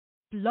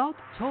Blog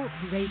Talk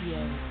Radio.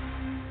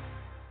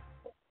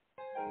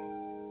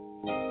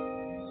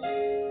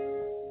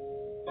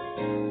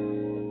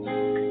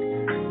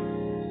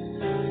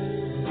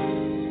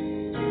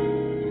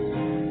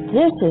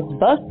 This is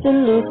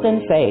Bustin' Loose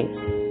in Faith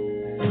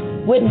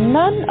with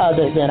none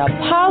other than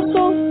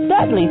Apostle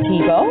Dudley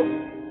Thibeaux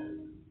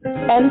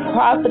and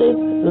Prophetess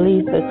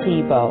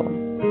Thibeaux.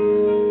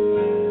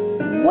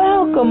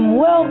 Welcome,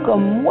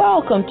 welcome,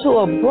 welcome to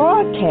a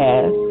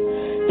broadcast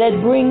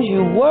that brings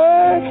you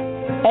word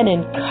and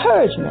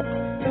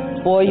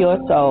encouragement for your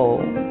soul.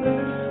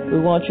 We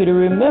want you to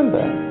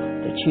remember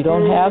that you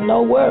don't have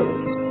no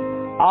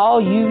worries. All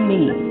you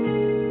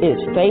need is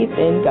faith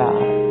in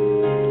God.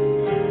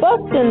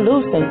 Bustin'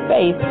 Loose in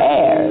Faith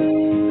airs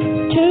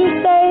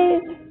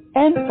Tuesdays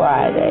and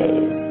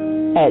Fridays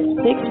at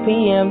 6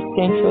 p.m.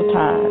 Central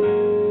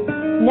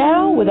Time.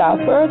 Now, without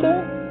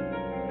further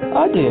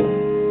ado,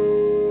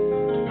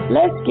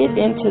 let's get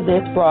into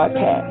this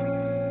broadcast,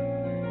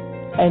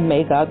 and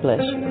may God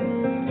bless you.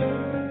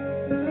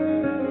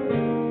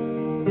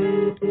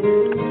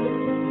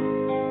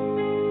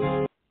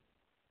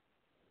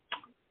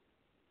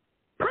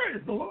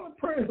 Praise the Lord,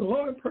 praise the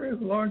Lord, praise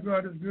the Lord.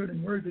 God is good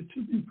and worthy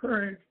to be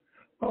praised.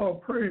 All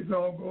praise,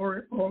 all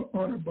glory, all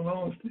honor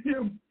belongs to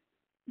Him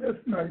this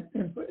night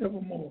and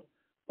forevermore.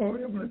 Oh,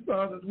 Heavenly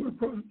Father, as we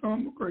approach the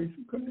throne of grace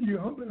and come to you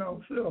humbling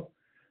ourselves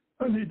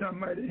under thy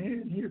mighty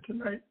hand here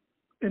tonight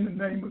in the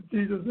name of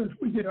Jesus, as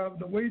we get out of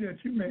the way that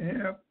you may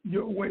have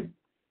your way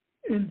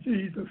in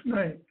Jesus'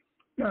 name.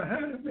 Now,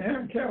 hand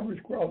behind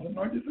Calvary's cross,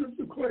 anoint yourself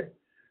with clay.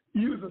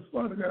 Use us,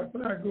 Father God, for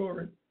thy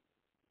glory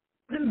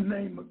in the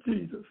name of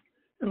Jesus.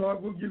 And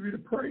Lord, we'll give you the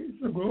praise,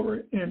 the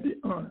glory, and the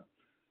honor.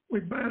 We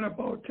bind up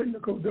all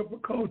technical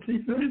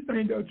difficulties,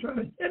 anything that's trying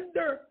to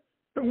hinder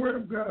the word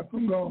of God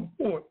from going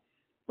forth.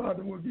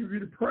 Father, we'll give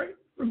you the praise,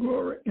 the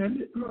glory, and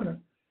the honor.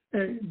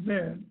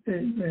 Amen,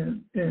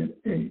 amen, and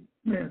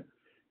amen.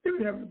 If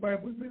you have the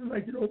Bible, I'd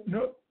like you to open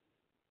up.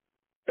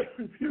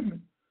 Excuse me.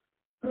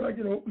 I'd like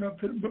you to open up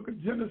to the book of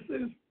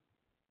Genesis,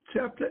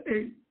 chapter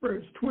 8,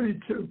 verse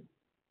 22.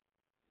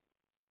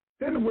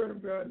 And the word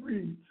of God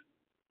reads,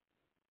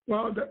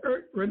 while the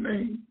earth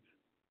remains,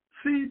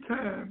 seed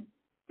time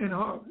and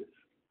harvest,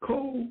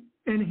 cold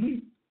and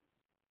heat,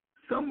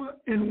 summer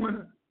and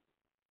winter,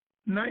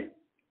 night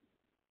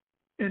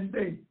and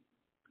day,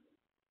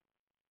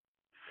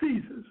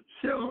 ceases,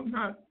 shall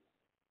not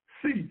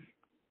cease.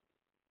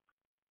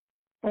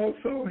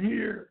 Also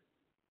here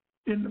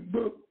in the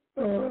book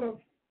of,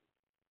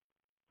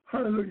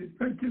 hallelujah,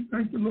 thank you,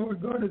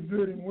 Lord, God is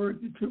good and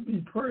worthy to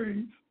be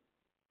praised.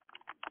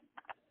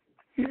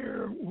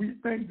 Here we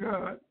thank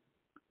God.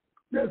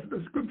 That's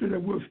the scripture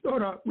that we'll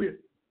start out with.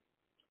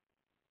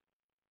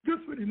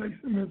 Just for the next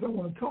few minutes I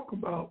want to talk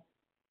about,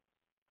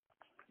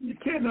 you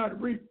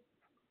cannot reap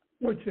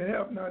what you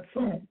have not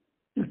sown.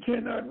 You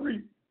cannot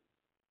reap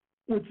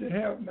what you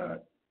have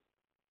not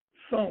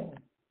sown.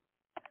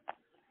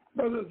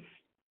 Brothers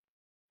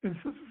and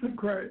sisters in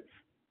Christ,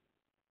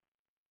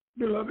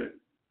 beloved,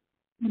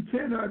 you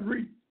cannot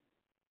reap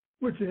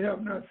what you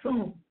have not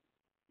sown.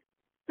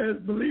 As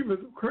believers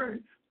of Christ,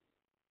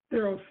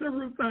 there are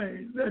several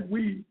things that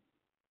we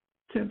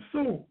can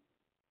sow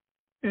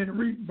and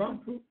reap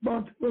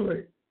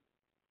bountifully,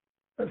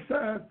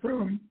 aside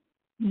from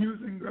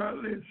using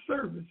godly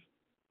service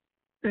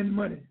and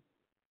money.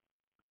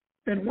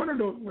 And one of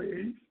those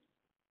ways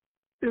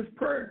is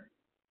prayer.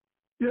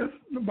 Yes,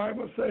 the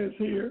Bible says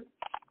here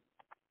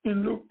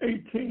in Luke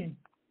 18,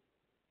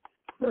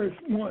 verse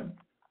 1,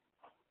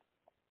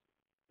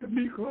 the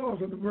B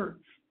clause of the verse,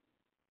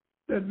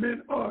 that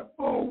men ought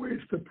always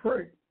to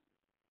pray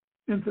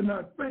and to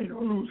not faint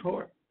or lose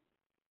heart.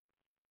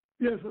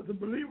 Yes, as a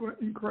believer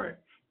in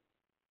Christ,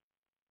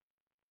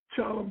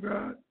 child of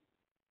God,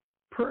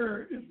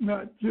 prayer is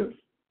not just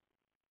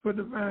for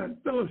divine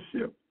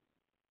fellowship.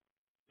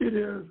 It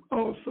is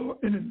also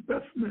an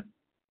investment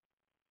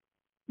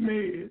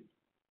made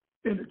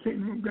in the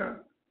kingdom of God.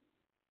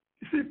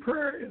 You see,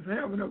 prayer is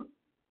having a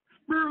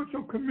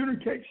spiritual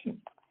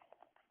communication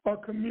or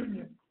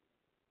communion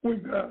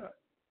with God,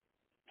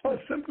 or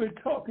simply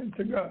talking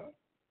to God,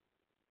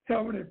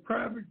 having a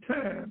private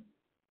time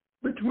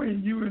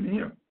between you and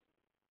Him.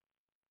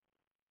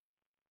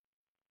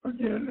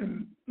 Again,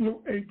 in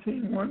Luke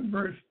 18:1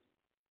 verse,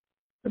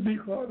 the B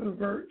clause of the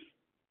verse,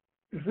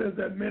 it says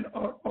that men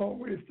ought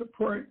always to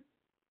pray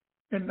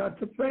and not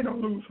to faint or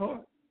lose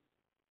heart.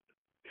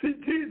 See,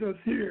 Jesus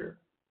here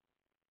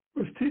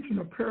was teaching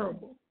a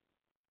parable,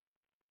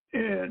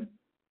 and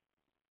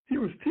he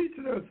was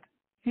teaching us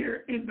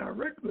here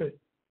indirectly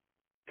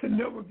to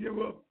never give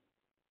up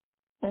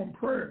on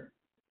prayer,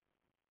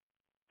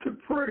 to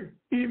pray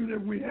even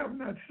if we have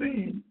not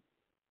seen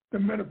the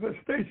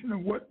manifestation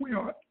of what we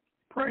are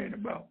praying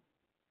about.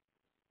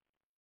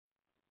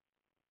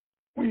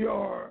 We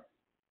are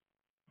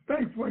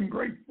thankful and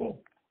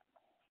grateful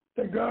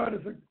that God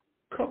is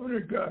a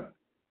covenant God.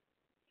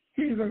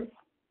 He's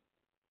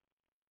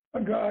a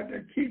God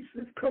that keeps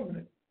His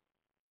covenant.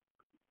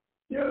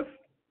 Yes,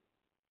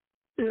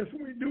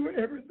 we do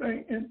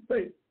everything in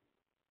faith.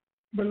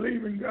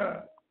 believing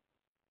God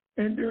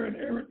and doing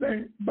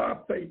everything by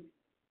faith,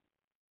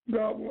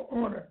 God will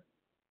honor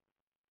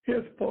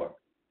his part.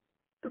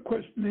 The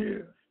question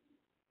is,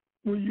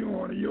 will you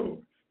honor yours?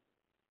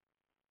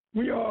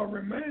 We are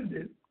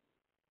reminded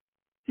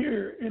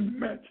here in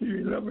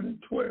Matthew 11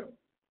 and 12.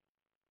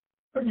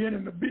 Again,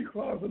 in the B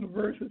clause of the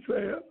verse, it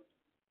says,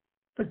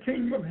 the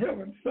kingdom of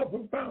heaven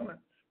suffereth violence,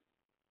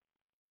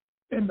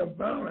 and the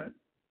violent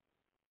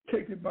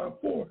take it by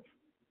force.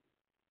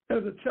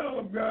 As a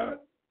child of God,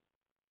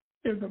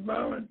 if the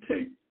violent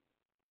take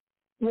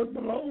what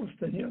belongs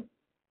to him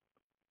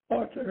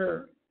or to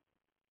her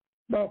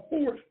by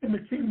force in the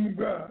kingdom of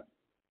God,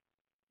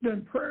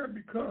 then prayer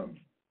becomes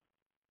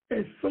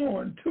a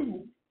sworn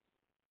tool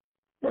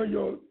for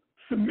your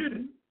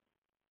submitted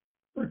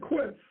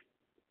requests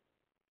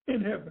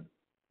in heaven.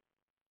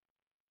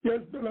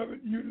 Yes,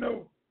 beloved, you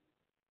know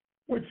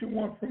what you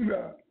want from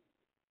God.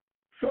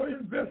 So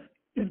invest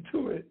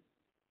into it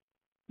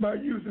by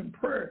using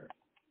prayer.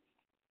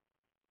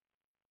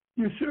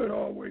 You should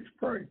always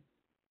pray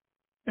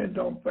and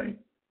don't faint.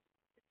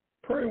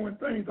 Pray when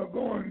things are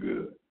going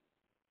good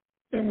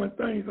and when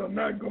things are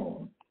not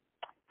going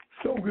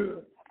so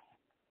good.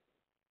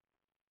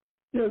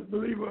 Yes,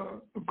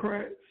 believer of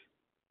Christ,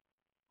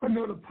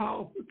 another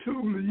powerful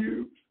tool to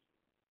use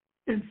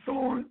in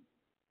sowing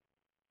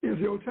is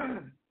your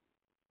time.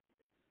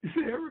 You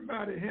see,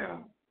 everybody has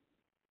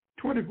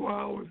 24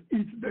 hours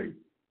each day.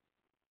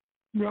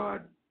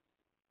 God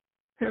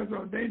has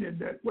ordained it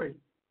that way.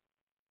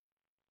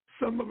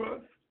 Some of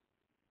us,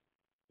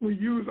 we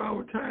use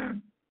our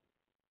time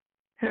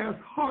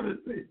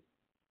half-heartedly.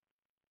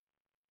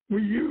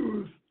 We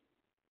use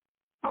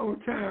our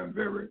time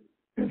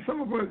and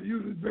some of us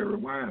use it very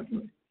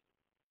wisely.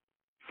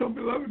 So,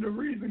 beloved, the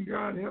reason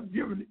God has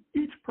given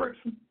each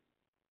person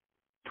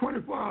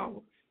 24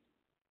 hours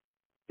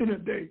in a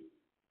day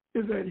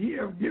is that he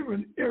has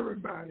given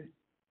everybody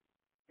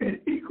an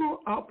equal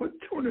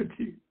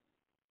opportunity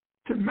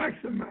to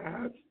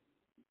maximize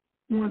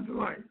one's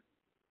life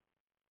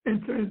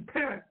and to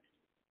impact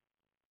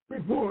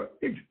before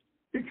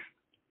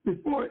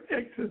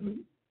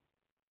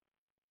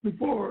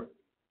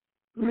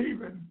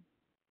leaving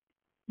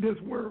this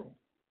world.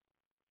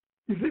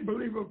 You see,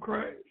 believer of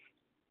Christ,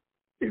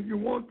 if you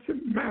want to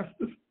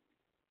master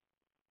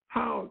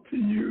how to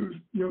use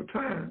your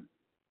time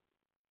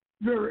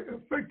very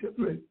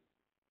effectively,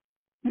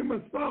 you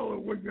must follow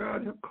what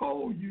God has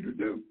called you to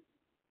do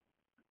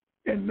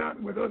and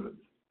not what others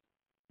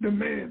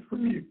demand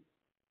from you.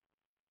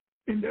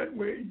 In that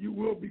way, you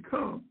will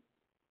become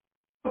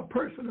a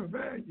person of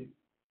value.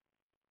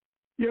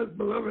 Yes,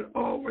 beloved,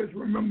 always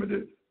remember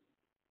this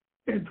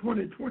in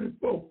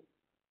 2024,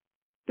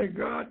 that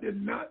God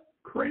did not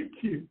create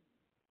you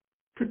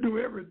to do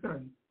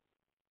everything.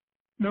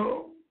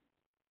 No,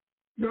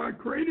 God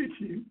created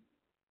you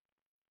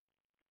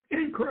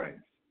in Christ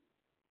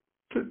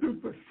to do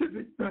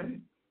specific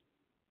things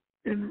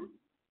in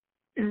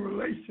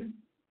relation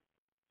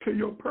to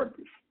your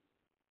purpose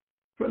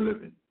for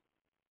living.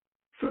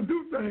 So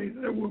do things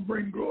that will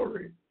bring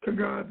glory to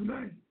God's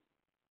name.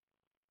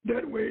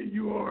 That way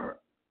you are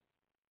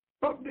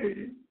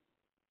updating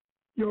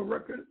your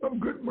record of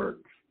good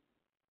works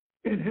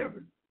in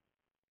heaven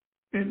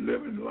and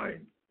living life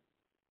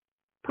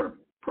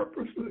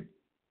purposely.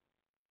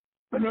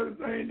 Another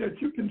thing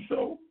that you can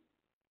sow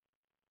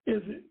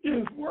is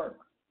work.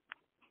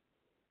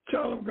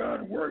 Child of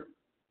God, work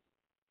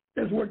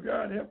is what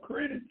God has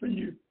created for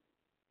you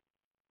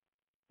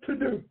to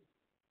do.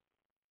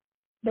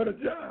 But a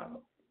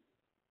job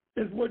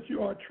is what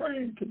you are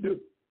trained to do.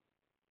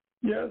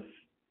 Yes,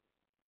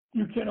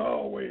 you can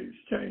always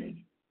change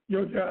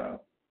your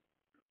job,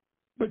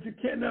 but you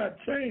cannot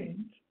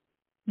change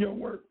your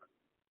work.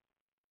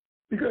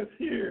 Because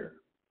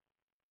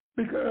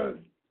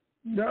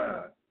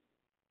God,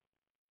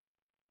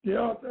 the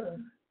author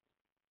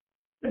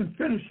and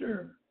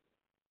finisher,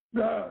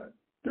 God,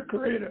 the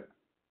creator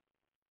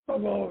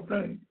of all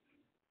things,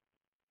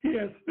 he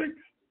has fixed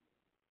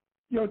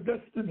your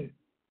destiny.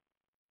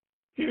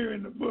 Here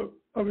in the book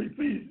of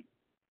Ephesians,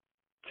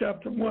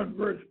 chapter 1,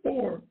 verse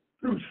 4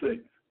 through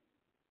 6,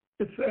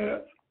 it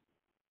says,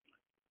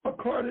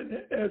 according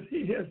as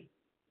he has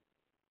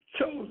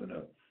chosen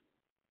us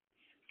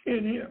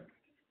in him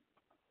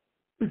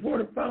before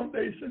the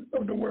foundation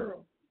of the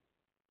world,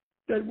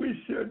 that we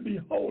should be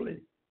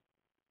holy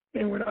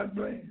and without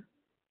blame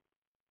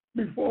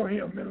before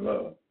him in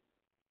love,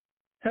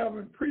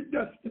 having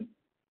predestined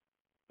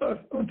us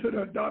unto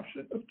the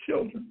adoption of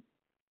children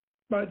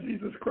by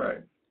Jesus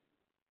Christ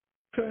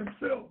to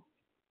himself,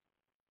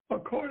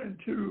 according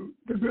to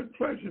the good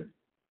pleasure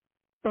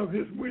of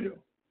his will,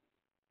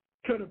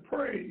 to the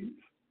praise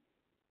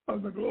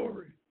of the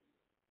glory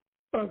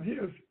of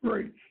his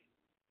grace,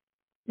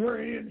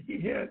 wherein he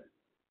had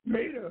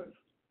made us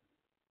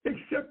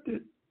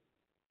accepted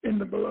in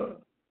the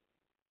beloved.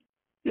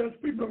 Yes,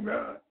 people of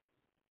God,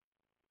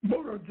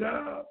 both a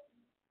job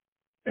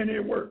and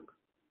a work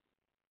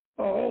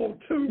are all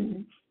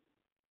tools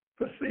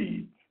for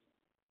seeds.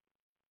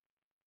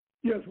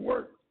 Yes,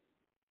 work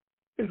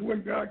is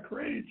what God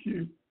created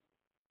you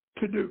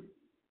to do.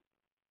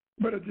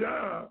 But a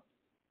job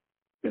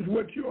is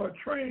what you are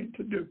trained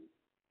to do.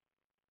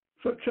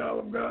 So,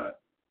 child of God,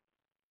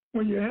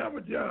 when you have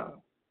a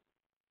job,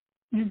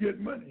 you get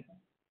money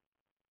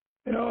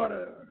in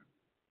order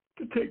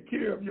to take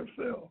care of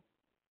yourself,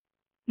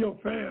 your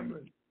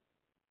family,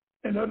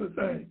 and other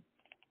things.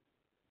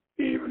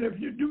 Even if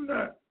you do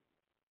not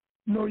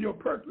know your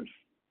purpose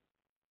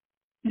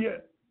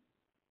yet,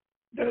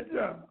 that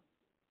job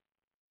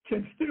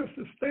can still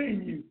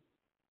sustain you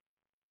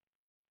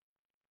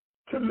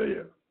to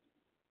live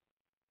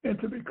and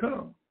to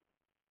become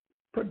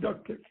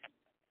productive.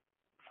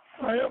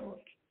 However,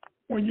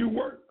 when you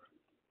work,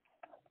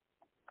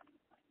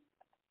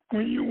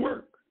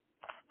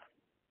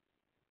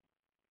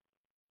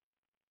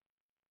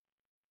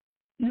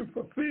 you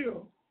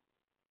fulfill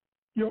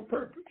your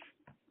purpose.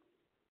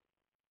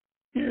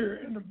 Here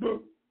in the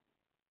book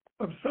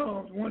of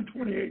Psalms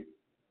 128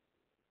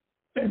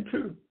 and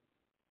 2,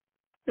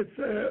 it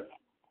says,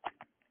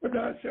 "But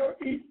thou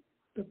shalt eat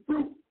the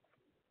fruit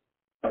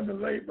of the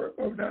labor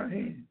of thy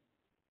hand,"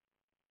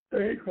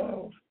 the 8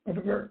 clause of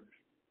the verse.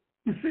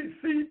 You see,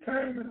 seed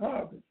time and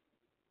harvest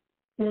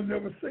will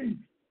never cease.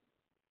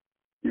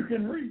 You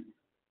can reap.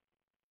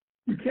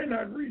 You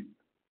cannot reap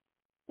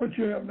what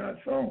you have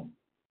not sown.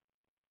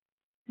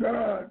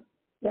 God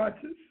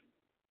watches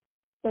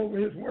over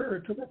his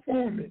word to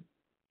perform it.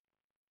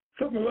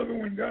 So, beloved,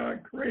 when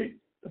God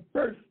created the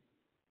first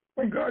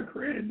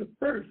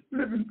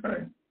living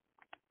thing,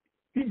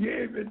 he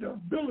gave it the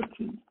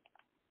ability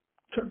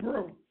to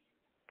grow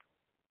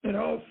and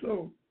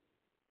also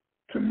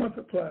to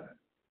multiply.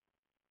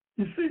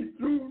 You see,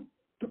 through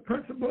the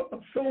principle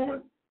of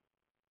sowing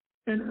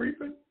and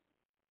reaping,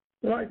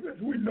 life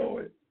as we know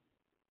it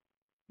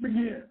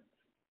begins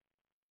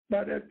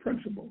by that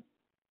principle.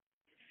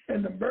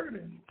 And the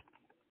burden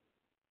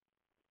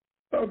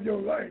of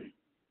your life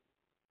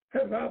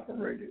has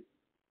operated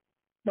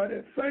by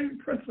that same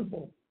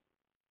principle.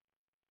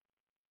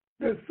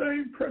 That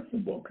same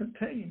principle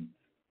contains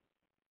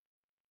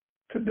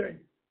today,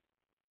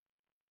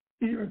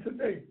 even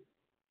today,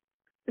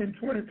 in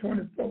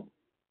 2024,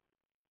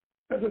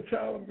 as a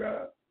child of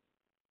God,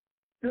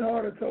 in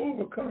order to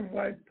overcome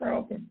life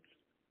problems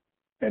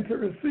and to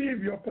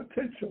receive your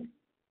potential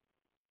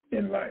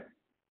in life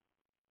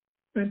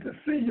and to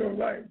see your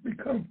life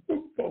become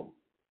fruitful,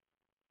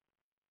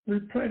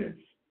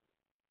 replenished,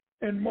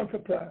 and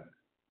multiplied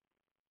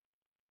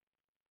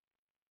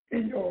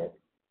in your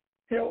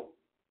health,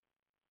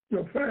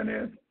 your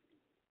finances,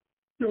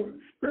 your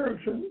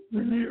spiritual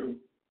renewal,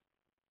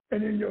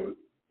 and in your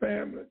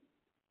family,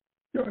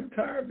 your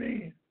entire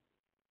being.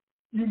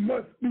 You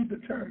must be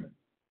determined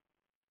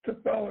to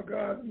follow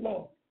God's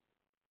law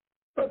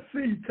of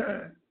seed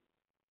time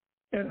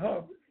and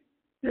harvest.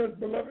 Yes,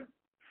 beloved,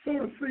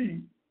 sow the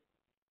seed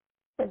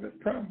of his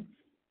promise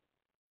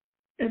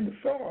in the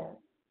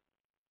soil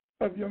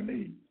of your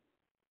needs.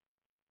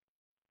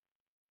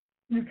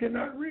 You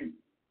cannot reap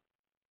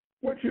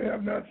what you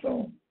have not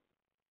sown.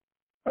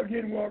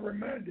 Again, we're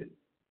reminded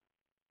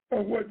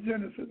of what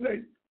Genesis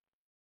 8,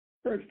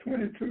 verse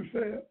 22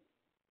 says,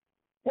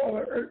 "While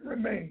the earth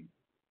remains,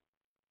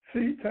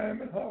 seed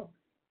time and harvest,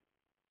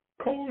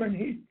 cold and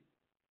heat,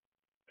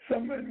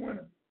 summer and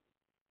winter,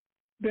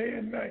 day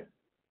and night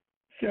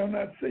shall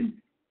not cease."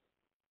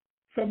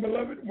 So,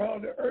 beloved, while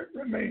the earth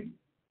remains,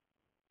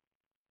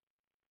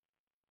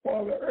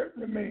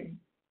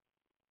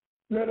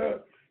 let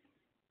us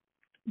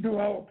do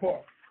our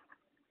part.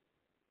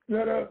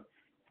 Let us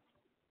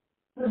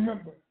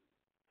remember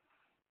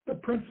the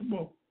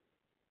principle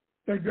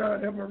that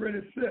God has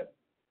already set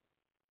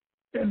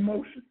in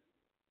motion.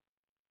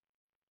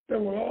 There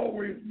will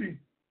always be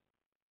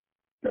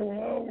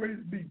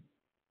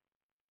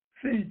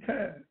seed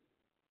time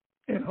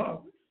and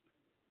harvest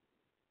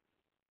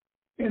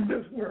in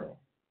this world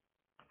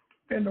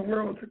and the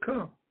world to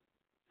come.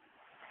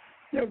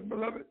 Yes,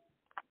 beloved,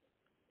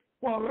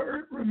 while the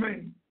earth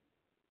remains,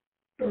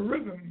 the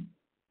rhythm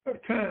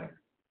of time,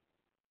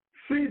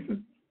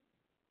 seasons,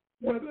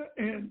 weather,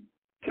 and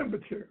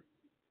temperature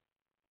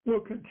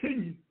will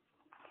continue.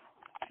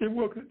 It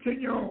will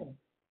continue on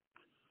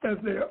as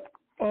they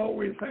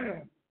always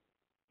have.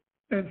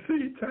 And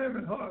seed time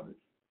and harvest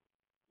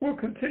will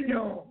continue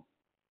on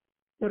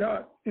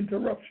without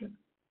interruption.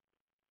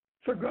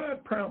 So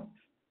God promised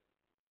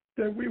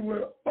that we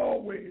will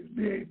always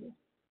be able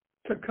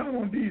to count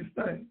on these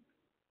things,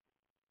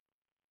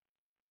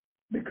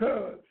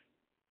 because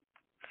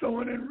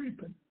sowing and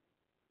reaping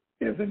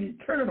is an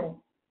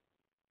eternal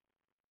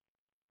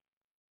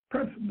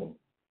principle,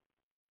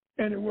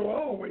 and it will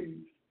always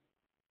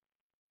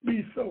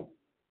be so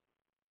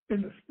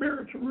in the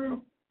spiritual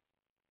realm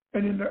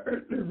and in the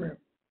earthly realm.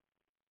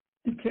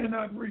 You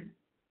cannot reap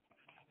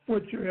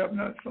what you have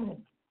not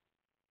sown.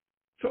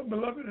 So,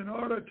 beloved, in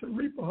order to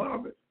reap a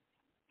harvest,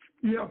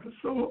 you have to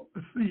sow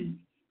a seed.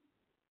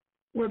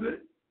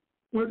 Whether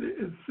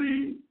it's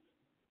seeds,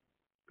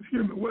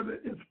 whether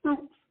it's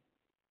fruits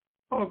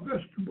or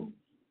vegetables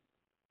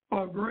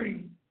or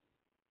grain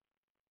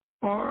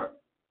or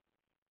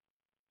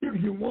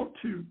if you want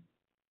to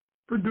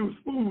produce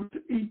food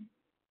to eat,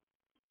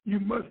 you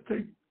must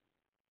take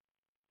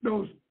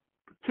those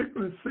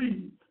particular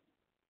seeds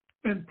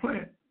and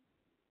plant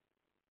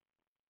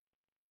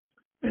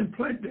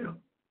them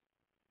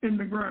in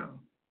the ground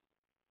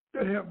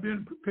that have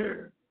been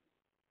prepared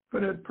for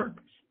that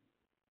purpose.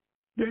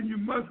 Then you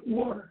must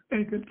water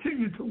and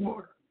continue to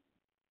water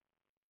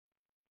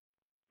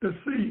the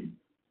seed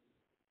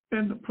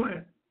and the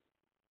plant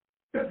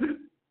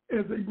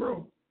as they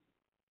grow,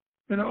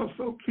 and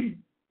also keep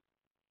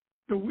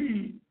the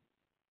weeds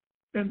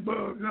and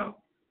bugs out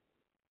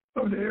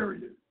of the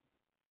area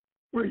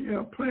where you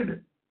have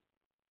planted.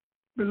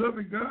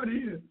 Beloved, God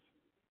is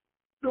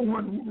the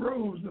one who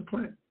grows the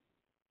plant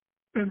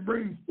and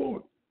brings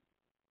forth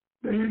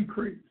the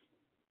increase.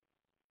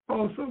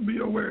 Also be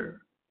aware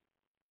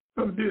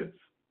of this,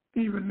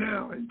 even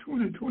now in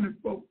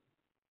 2024.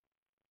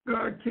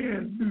 God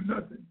can do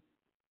nothing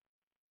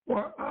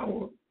for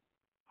our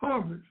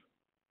harvest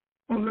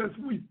unless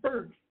we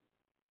first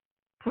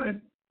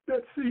plant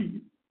that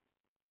seed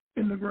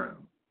in the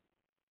ground.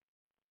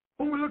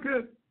 When we look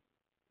at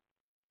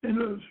an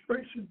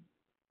illustration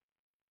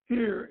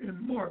here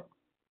in Mark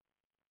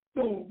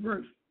 4,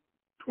 verse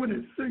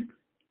 26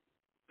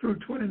 through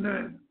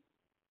 29,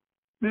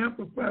 the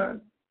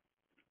Amplified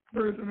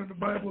version of the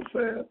Bible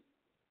says,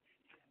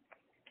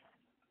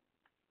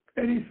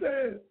 and he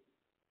says,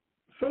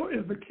 so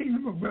is the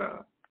kingdom of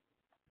God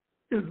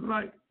is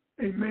like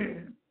a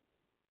man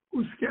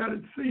who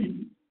scattered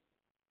seed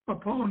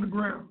upon the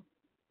ground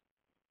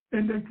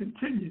and then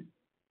continued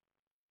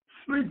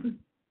sleeping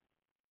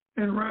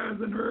and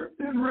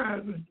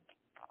rising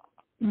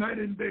night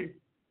and day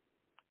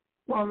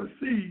while the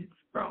seed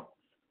sprouts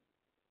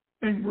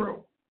and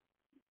grow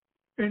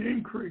and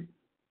increase.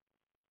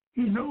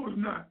 He knows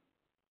not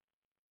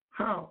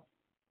how,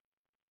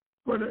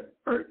 but the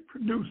earth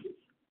produces,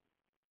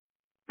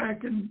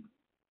 acting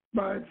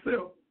by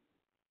itself.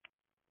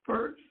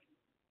 First,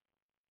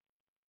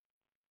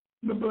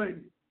 the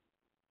blade,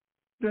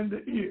 then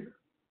the ear,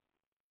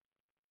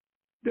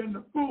 then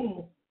the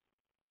full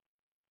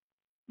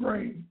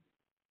grain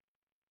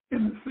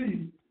in the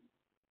seed,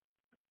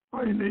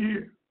 or in the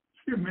ear,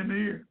 in the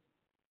ear.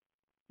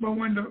 But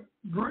when the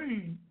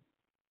grain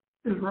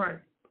is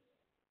ripe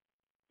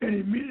and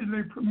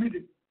immediately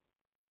permitted,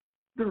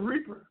 the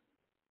reaper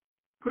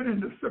put in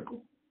the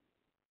sickle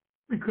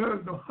because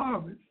the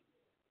harvest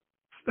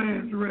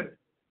stands ready.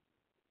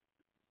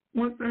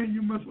 One thing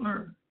you must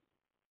learn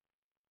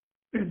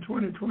in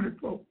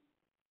 2024,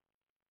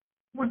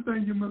 one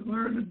thing you must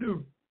learn to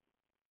do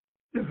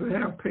is to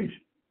have patience.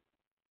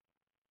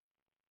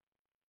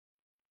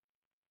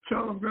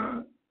 Child of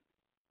God,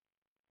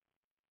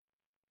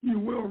 you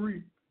will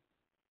reap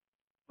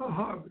a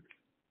harvest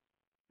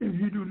if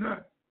you do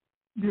not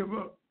give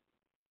up.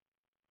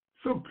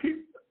 So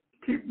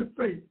keep the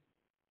faith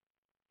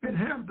and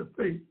have the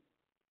faith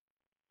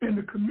and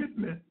the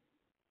commitment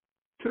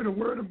to the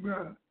Word of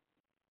God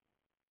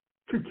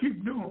to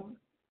keep doing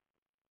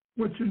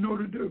what you know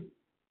to do.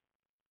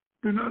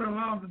 Do not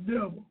allow the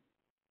devil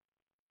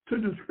to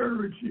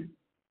discourage you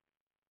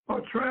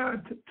or try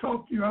to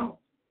talk you out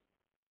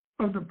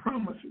of the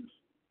promises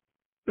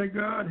that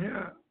God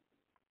has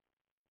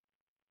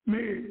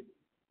made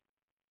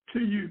to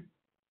you.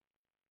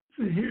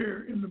 So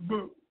here in the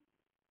book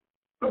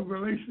of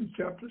Galatians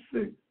chapter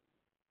 6,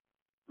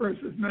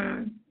 verses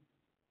 9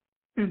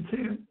 and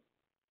 10,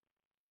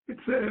 it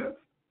says,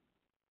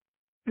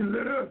 and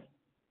let us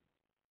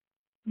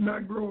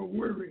not grow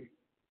weary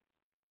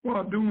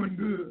while doing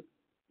good,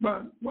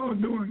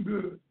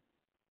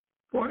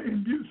 for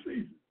in due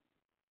season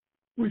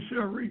we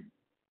shall reap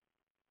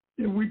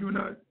if we do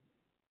not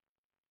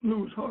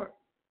lose heart,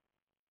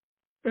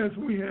 as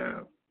we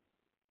have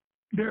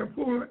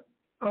therefore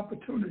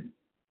opportunity.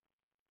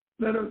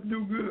 Let us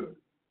do good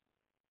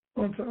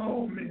unto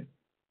all men,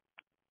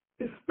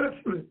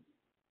 especially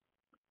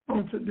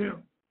unto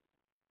them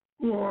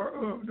who are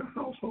of the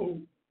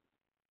household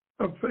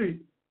of faith.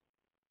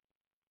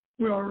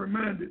 We are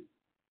reminded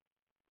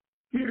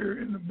here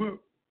in the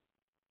book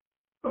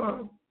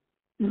of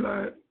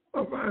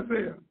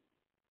Isaiah,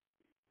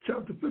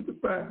 chapter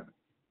 55,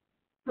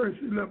 verse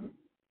 11.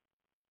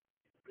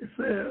 It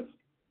says,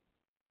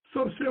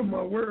 so shall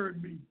my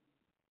word be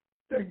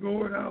that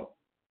goeth out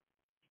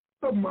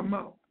of my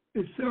mouth.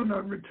 It shall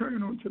not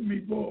return unto me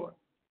void,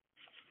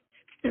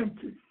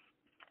 empty,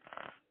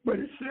 but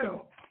it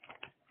shall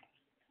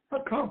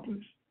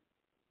accomplish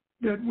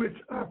that which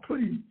I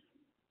please,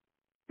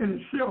 and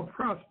it shall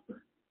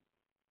prosper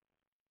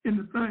in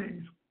the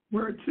things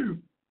whereto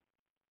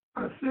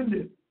I send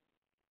it.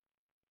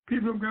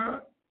 People of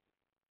God,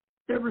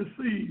 every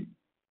seed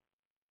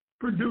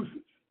produces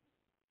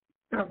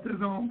after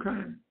its own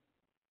kind.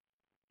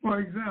 For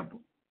example,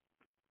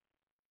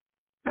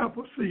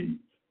 apple seeds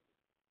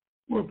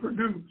will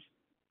produce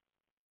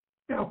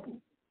apple.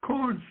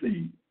 Corn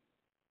seed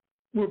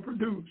will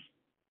produce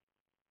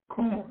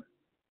corn.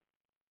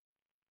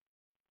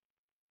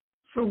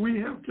 So we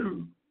have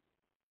to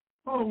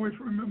always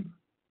remember,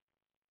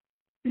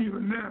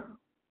 even now,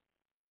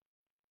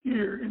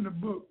 here in the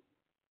book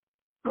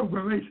of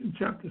Galatians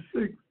chapter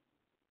 6,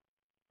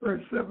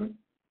 verse 7.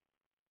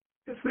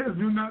 It says,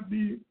 do not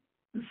be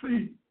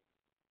deceived.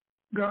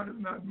 God is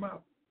not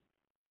mocked.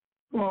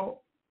 For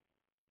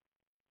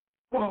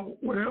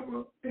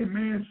whatever a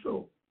man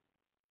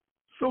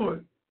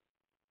soweth,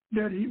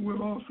 that he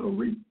will also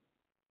reap.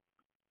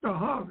 The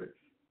harvest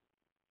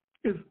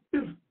is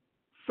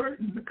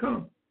certain to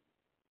come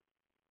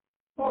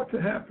or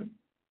to happen.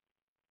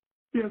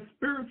 Yes,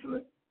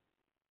 spiritually,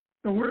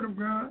 the Word of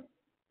God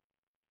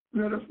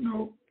let us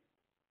know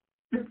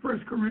in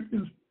 1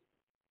 Corinthians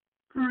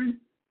 3,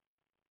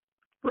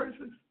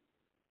 verses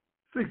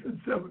 6 and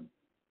 7.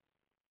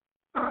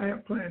 I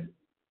have planted,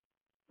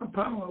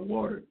 Apollo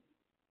watered,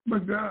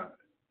 but God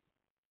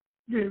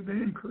gave the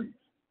increase.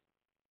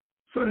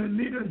 So that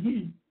neither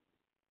he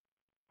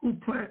who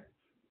plants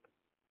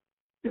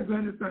is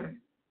anything,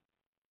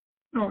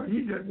 nor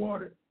he that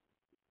watered,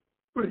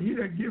 but he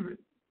that giveth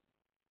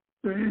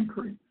the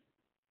increase.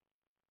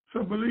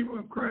 So, believer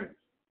of Christ,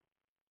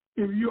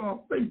 if you are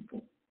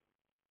faithful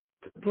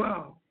to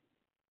plow,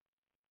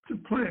 to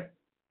plant,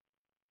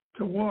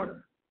 to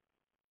water,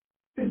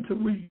 and to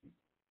weed,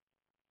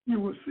 you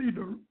will see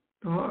the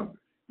harvest,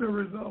 the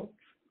results.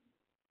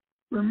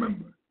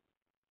 Remember,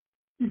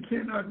 you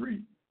cannot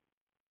reap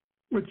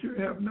what you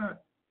have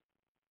not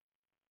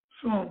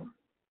sown.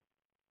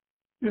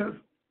 Yes,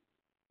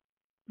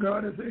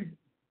 God is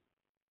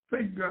a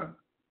faith God,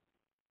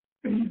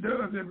 and he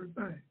does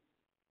everything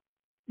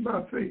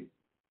by faith.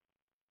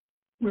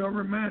 We are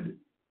reminded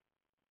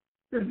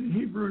that in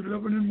Hebrews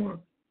 11:1,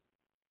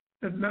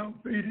 that now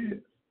faith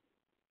is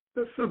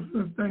the substance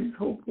of things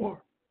hoped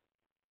for,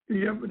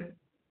 the evidence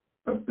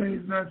of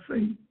things not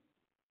seen.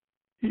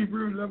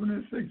 Hebrews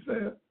 11:6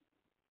 says,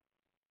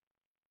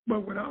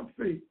 but without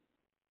faith,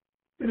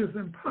 it is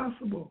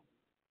impossible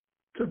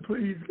to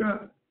please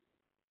God.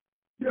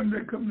 Them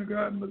that come to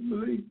God must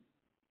believe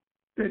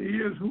that he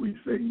is who he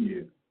says he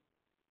is,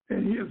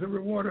 and he is a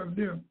rewarder of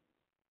them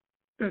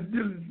that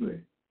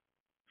diligently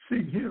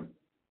seek him.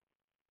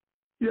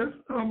 Yes,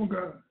 our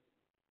God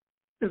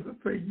is a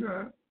faith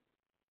God,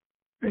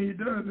 and he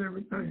does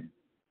everything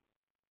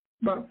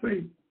by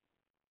faith.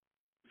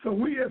 So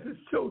we as his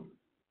children,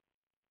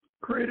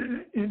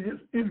 created in his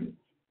image,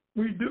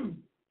 we do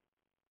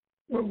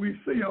what we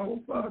see our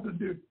Father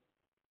do.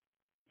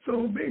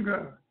 So obey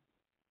God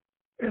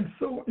and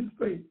sow in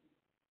faith,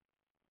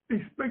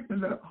 expecting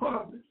that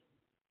harvest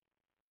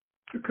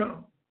to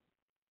come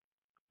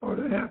or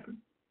to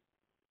happen.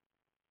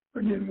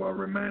 Again, we're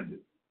reminded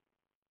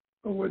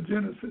of what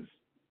Genesis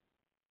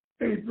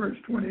 8, verse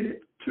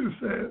 22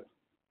 says,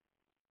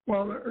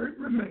 while the earth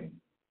remains,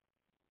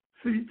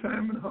 seed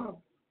time and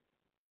harvest,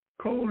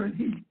 cold and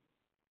heat,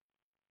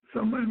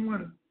 summer and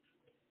winter,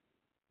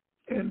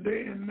 and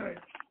day and night.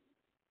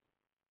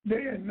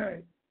 Day and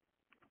night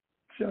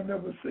shall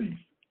never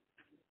cease.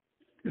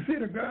 You see,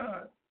 the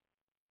God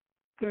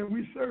that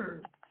we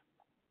serve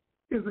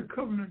is a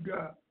covenant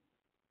God,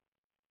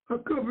 a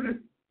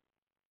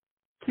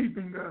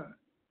covenant-keeping God.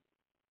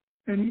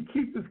 And he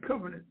keeps his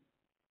covenant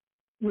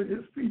with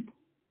his people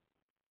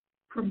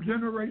from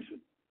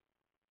generation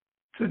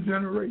to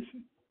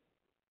generation.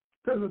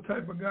 That's the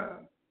type of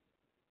God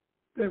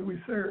that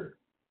we serve.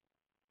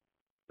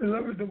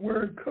 Beloved, the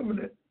word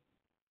covenant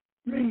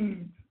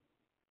means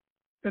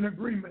an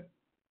agreement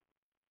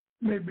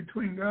made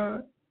between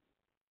God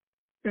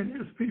and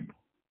his people,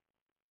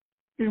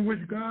 in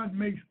which God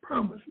makes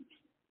promises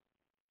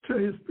to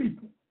his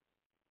people,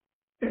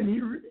 and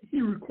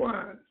he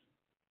requires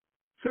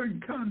certain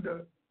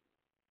conduct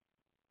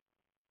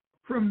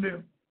from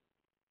them.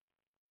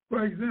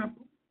 For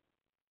example,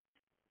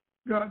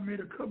 God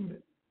made a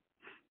covenant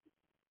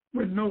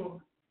with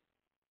Noah,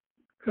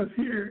 because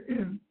here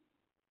in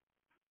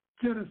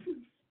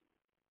Genesis,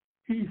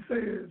 he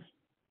says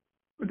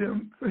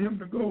for him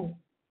to go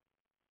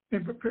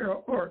and prepare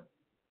an ark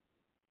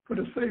for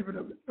the saving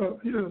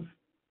of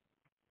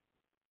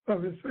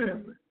his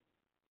family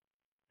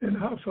and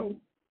household.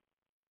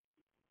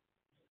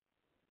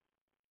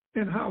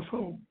 In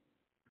household,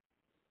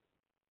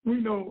 we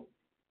know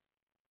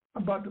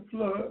about the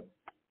flood.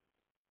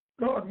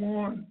 God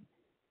warned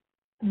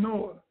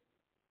Noah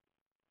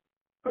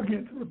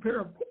again to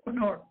prepare an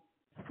ark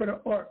for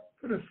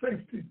the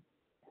safety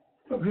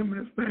of him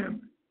and his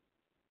family.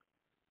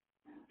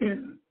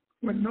 And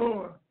when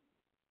Noah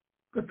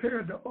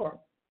prepared the ark,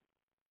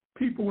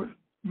 people was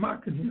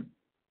mocking him.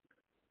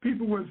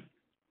 People was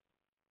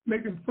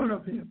making fun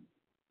of him.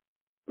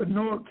 But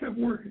Noah kept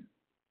working,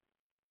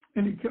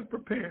 and he kept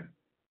preparing.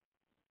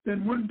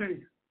 Then one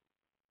day,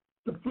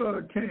 the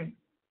flood came,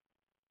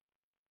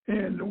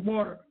 and the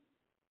water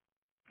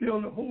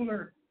filled the whole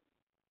earth,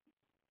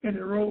 and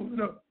it rose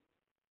up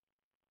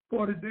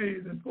 40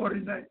 days and 40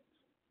 nights.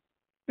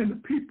 And the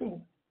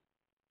people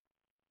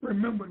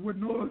remembered what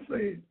Noah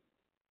said,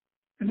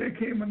 and they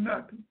came and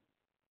knocked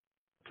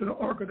to the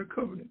Ark of the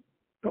Covenant,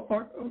 the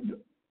ark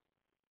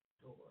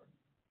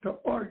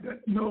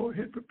that Noah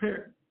had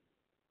prepared.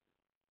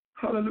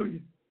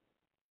 Hallelujah.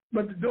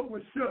 But the door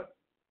was shut,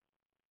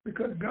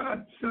 because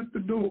God shut the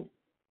door.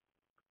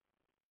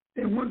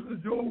 And once the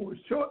door was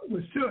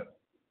shut,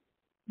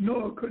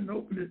 Noah couldn't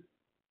open it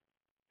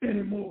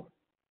anymore.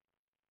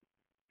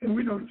 And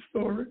we know the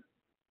story,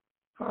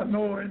 how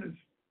Noah and his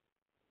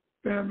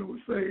family were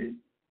saved.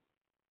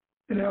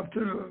 And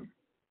after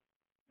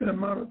an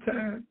amount of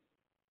time,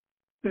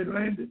 they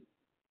landed.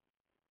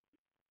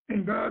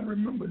 And God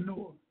remembered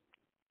Noah.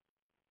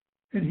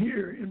 And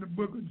here in the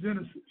book of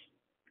Genesis,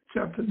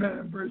 chapter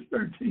 9, verse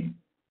 13,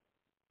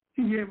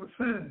 he gave a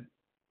sign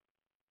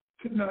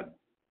to not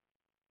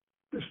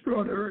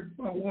destroy the earth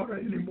by water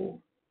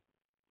anymore.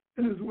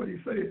 And this is what he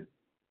said.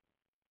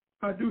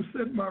 I do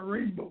set my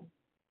rainbow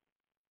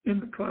in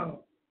the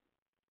cloud,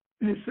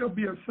 and it shall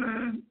be a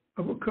sign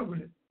of a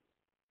covenant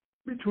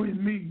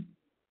between me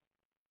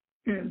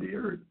and the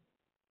earth.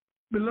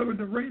 Beloved,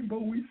 the rainbow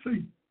we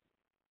see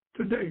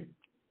today,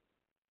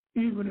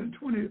 even in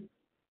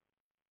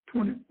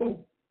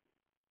 2024,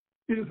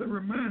 is a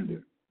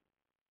reminder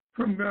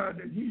from God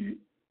that he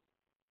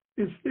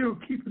is still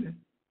keeping it,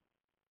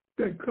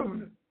 that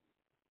covenant.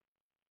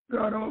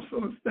 God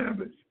also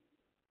established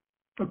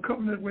a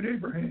covenant with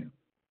Abraham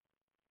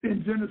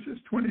in Genesis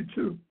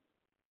 22,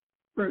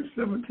 verse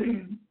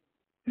 17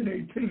 and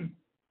 18,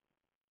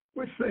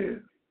 which says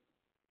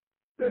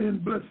that in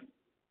blessing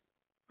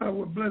I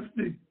will bless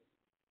thee,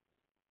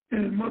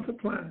 and in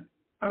multiplying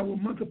I will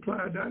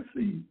multiply thy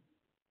seed,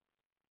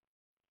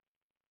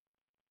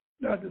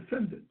 thy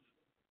descendants,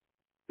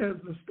 as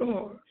the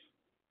stars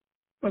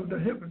of the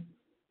heavens,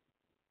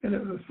 and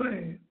as the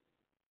sand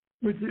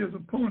which is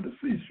upon the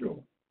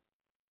seashore,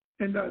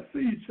 and thy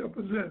seed shall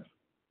possess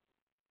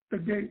the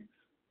gates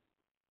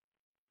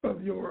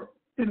of your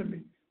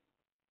enemies,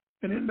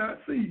 and in thy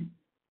seed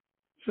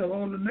shall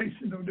all the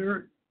nations of the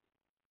earth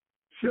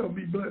shall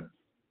be blessed,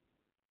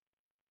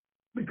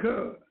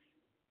 because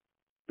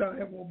thou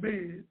hast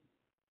obeyed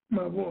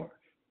my voice.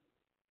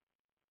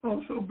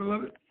 Also,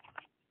 beloved,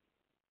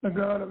 the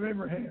God of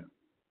Abraham,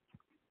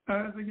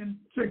 Isaac, and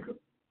Jacob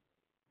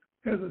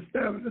has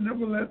established an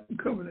everlasting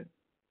covenant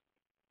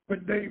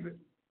with David,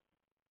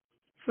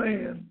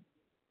 saying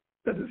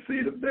that the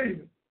seed of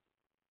David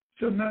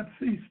shall not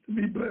cease to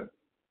be blessed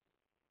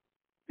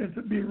and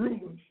to be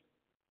rulers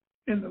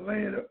in the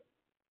land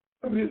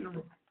of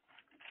Israel.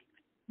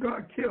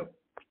 God kept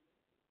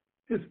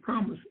his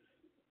promises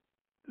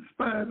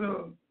despite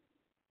of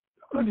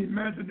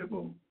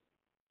unimaginable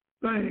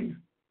things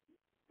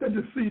that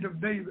the seed of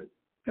David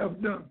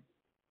have done.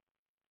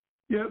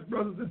 Yes,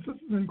 brothers and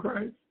sisters in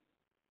Christ,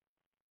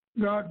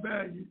 God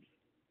values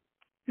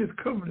his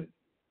covenant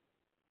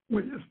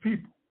with his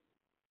people.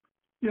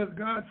 Yes,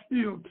 God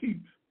still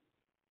keeps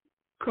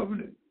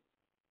covenant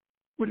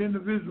with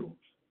individuals,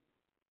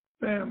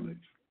 families,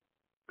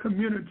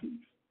 communities,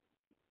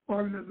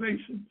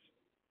 organizations,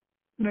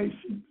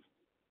 nations,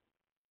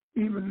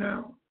 even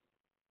now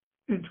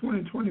in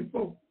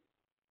 2024.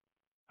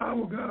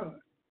 Our God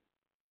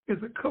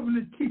is a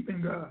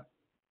covenant-keeping God.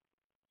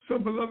 So,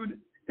 beloved,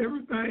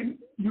 everything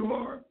you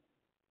are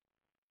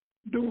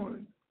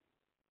doing,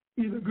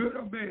 either good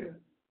or bad,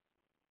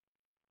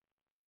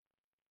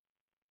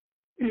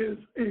 is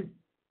a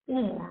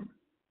form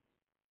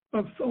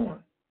of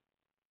sowing.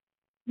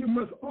 You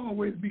must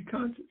always be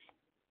conscious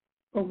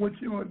of what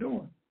you are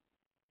doing.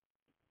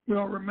 We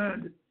are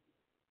reminded.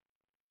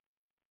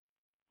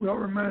 We are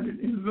reminded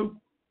in Luke.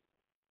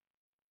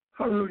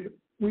 Hallelujah.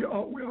 We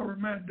are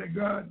reminded that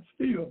God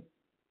still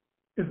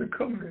is a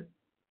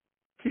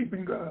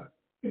covenant-keeping God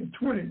in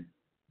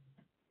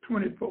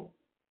 2024.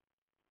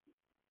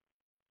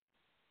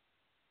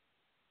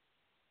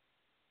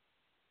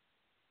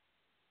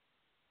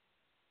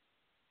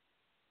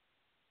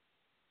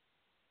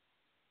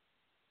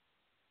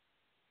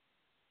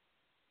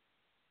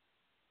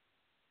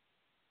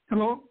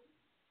 Hello?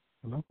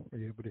 Hello? Are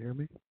you able to hear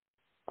me?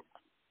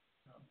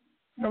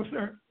 No,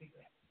 sir.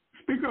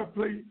 Speak up,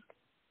 please.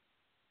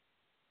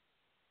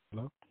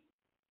 Hello?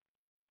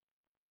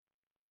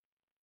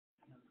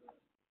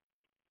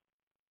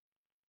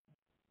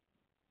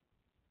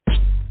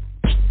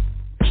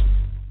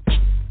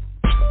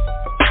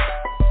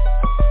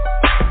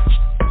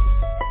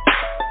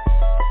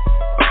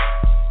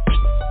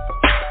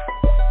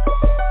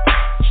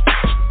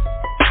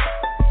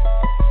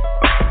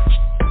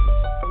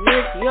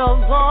 Lift your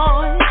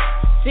voice,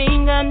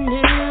 sing a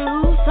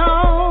new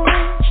song.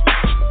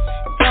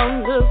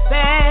 Don't look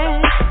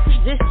back,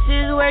 this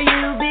is where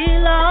you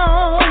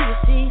belong.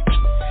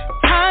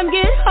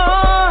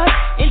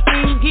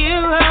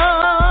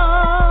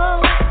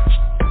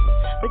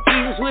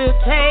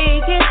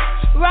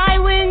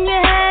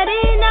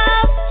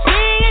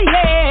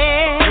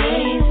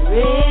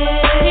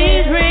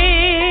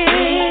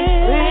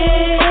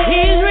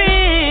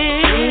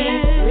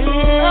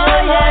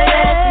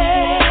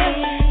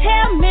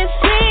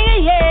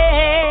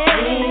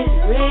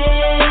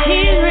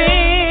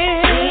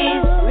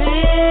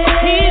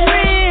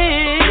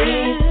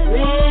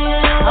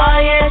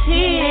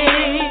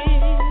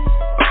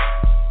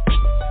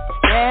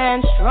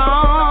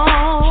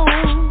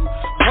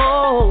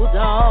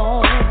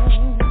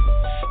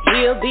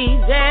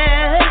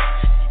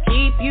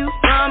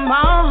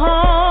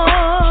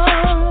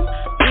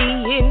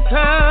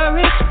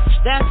 encouraged.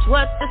 That's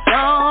what the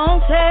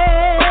song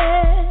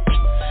says.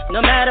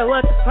 No matter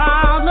what the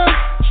problem,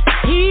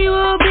 he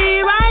will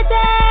be right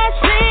there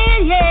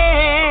saying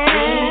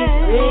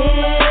yeah. He's real.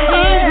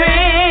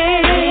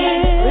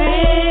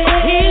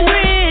 He's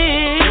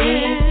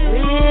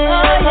real.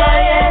 Oh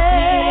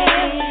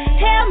yeah.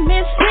 Help me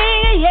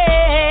sing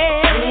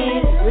yeah.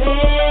 He's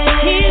real.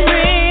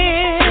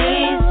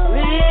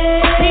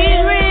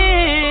 He's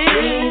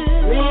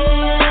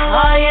real.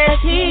 Oh yes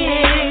he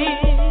is.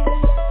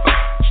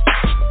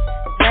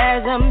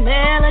 There's a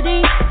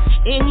melody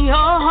in your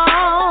heart.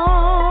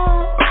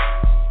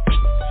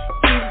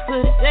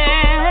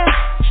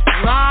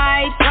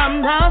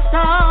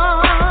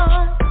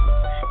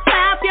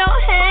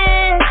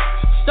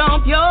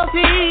 Your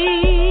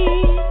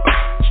feet,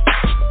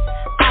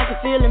 I can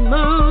feel it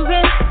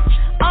moving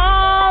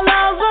all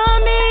over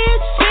me.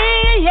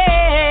 See,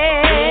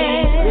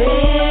 yeah. He's real.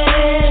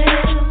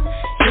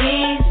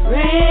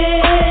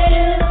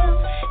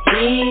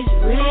 He's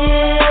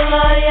real.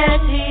 Oh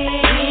yes,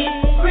 he's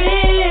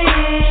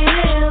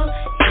real.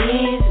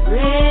 He's real. He's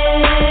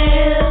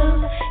real.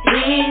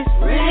 He's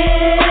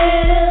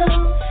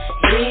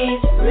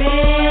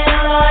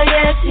real. Oh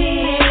yes, he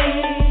is.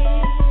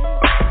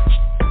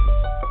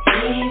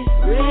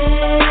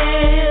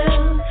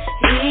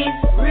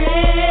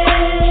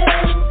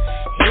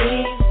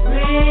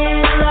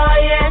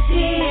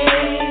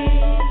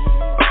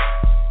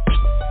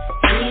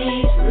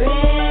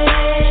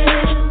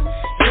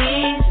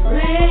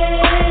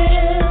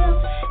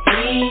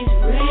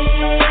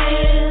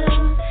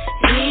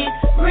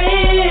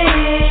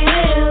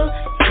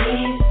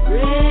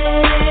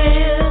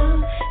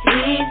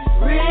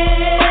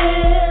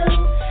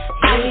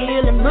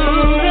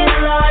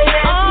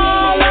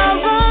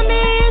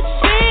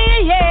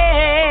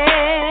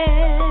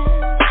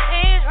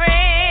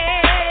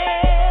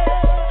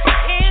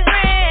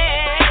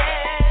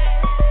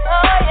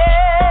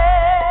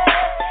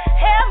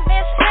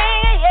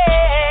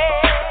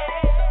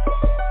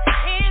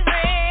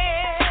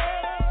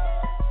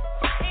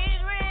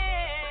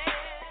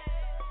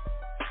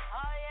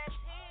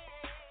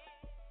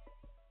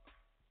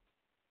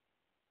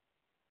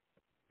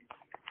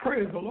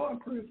 Praise the Lord,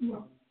 praise the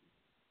Lord.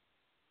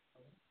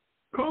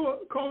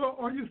 Caller,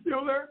 are you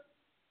still there?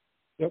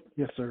 Yep,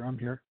 yes, sir, I'm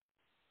here.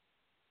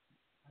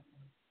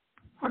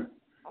 How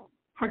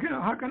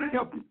can I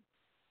help you?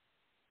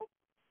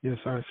 Yes,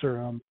 sir.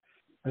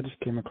 I just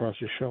came across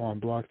your show on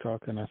Blog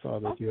Talk, and I saw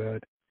that you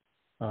had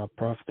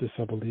Prophetess,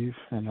 I believe,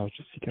 and I was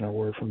just seeking a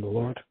word from the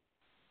Lord.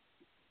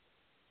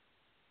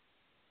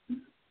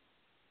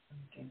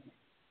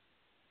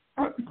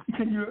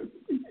 Can you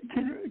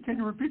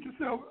repeat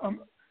yourself?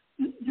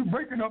 You're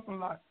breaking up a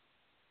lot.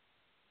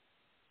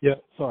 Yeah,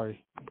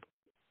 sorry.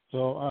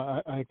 So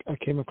I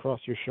came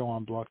across your show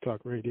on Blog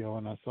Talk Radio,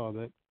 and I saw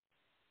that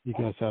you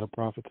guys had a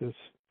prophetess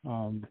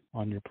on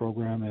your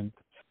program, and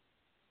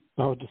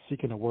I was just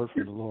seeking a word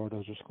from the Lord. I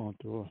was just going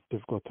through a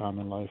difficult time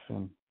in life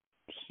and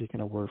just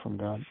seeking a word from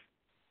God.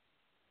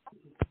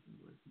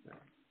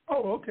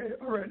 Oh, okay,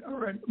 all right.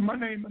 My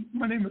name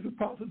is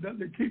Apostle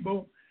Dudley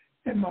Thibeaux,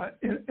 and my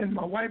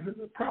wife is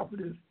a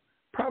prophetess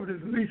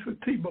Lisa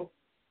Thibeaux.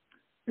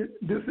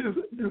 This is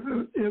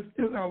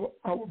our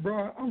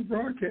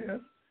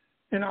broadcast,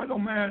 and I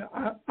don't mind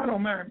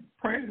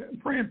praying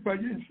for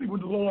you and see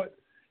what the Lord.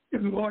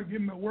 If the Lord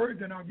give me a word,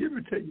 then I'll give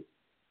it to you.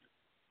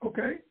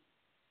 Okay.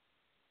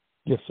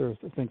 Yes, sir.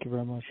 Thank you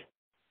very much.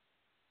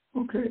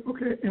 Okay,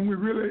 and we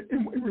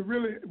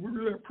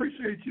really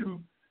appreciate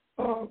you.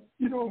 Coming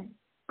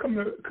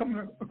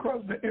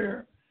across the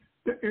air,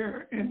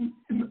 and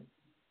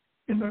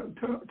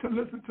to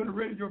listen to the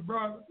radio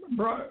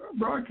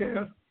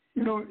broadcast.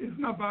 It's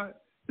not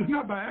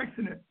by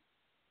accident.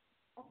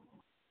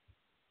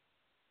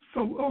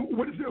 So,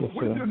 what is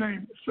your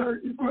name,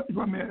 sir? If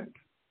I may ask.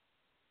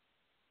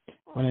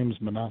 My name is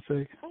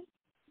Manasseh.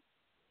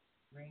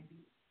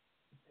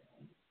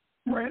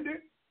 Randy?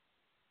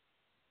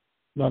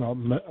 No,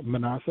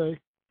 Manasseh.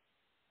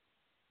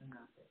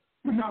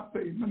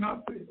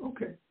 Manasseh.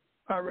 Okay,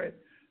 all right.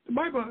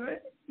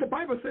 The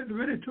Bible says if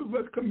any two of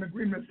us come in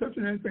agreement, such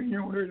and anything you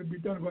don't hear to be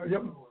done about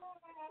heaven,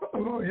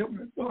 of our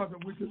heavenly Father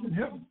which is in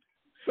heaven.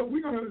 So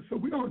we're gonna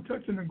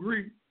touch and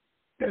agree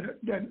that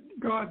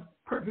God's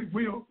perfect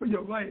will for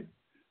your life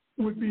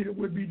would be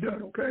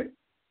done. Okay.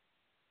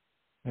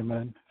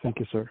 Amen. Thank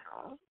you, sir.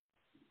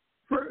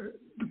 The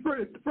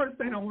first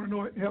thing I want to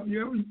know: have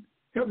you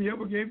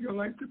ever gave your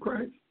life to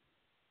Christ?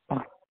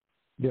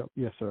 Yep.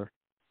 Yes, sir.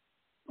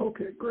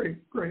 Okay. Great.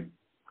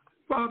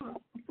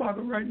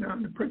 Father, right now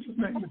in the precious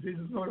name of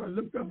Jesus, Lord, I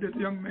lift up this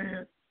young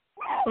man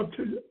up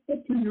to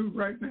you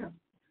right now.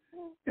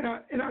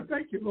 And I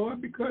thank you, Lord,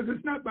 because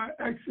it's not by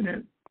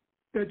accident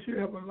that you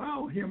have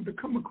allowed him to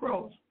come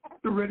across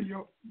the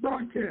radio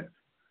broadcast.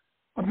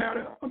 A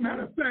matter of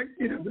fact,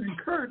 it is an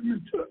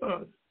encouragement to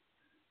us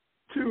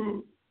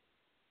to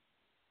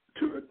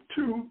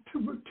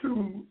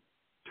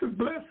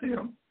bless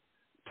him,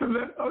 to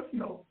let us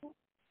know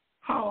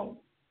how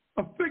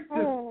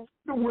effective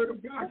the Word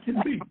of God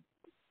can be.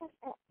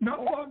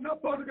 Now,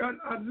 Father God,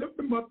 I lift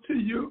him up to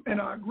you,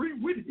 and I agree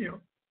with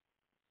him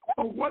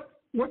on what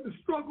the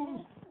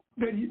struggles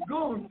that he's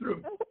gone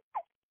through.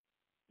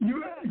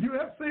 You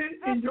have said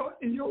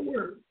in your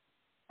word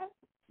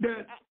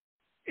that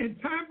in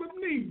time of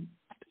need,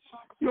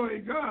 you're a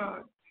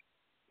God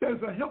that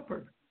is a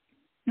helper.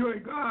 You're a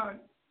God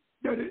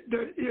that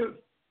is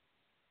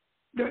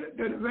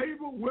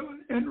able,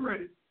 willing, and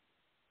ready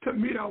to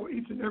meet our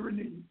each and every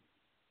need.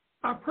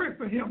 I pray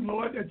for him,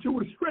 Lord, that you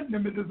would strengthen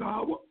him in this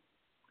hour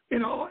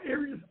in all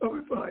areas of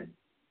his life,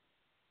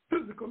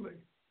 physically,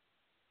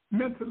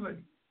 mentally,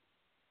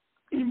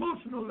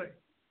 emotionally,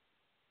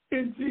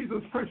 in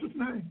Jesus' precious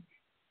name.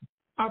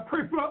 I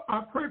pray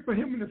for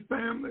him and his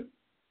family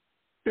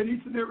that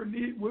each and every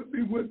need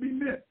would be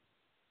met.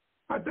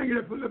 I think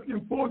that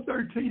Philippians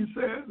 4:13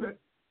 says that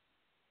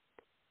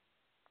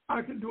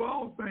I can do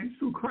all things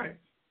through Christ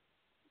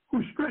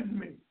who strengthens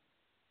me,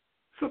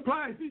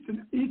 supplies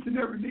each and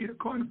every need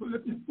according to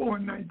Philippians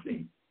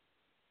 4:19.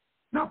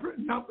 Now,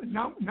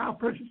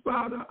 precious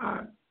Father,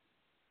 I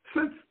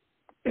sense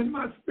in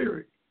my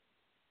spirit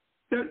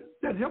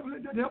that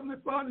Heavenly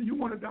Father, you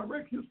want to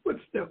direct his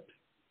footsteps.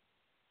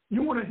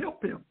 You want to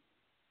help him.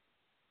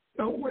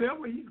 So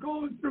whatever he's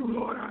going through,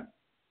 Lord,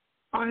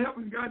 I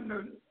haven't gotten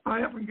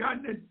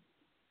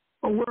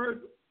a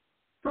word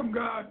from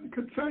God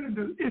concerning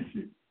the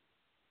issue,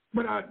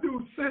 but I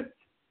do sense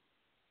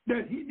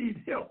that he needs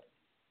help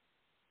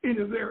in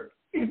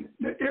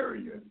the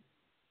area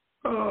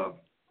of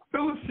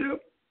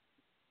fellowship,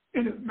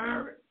 in his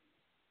marriage,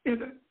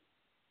 in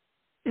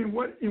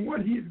what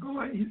he's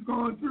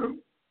gone through,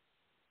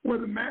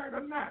 whether married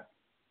or not.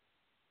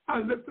 I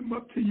lift him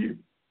up to you.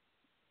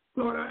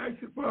 Lord, I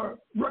ask you for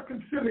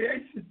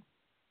reconciliation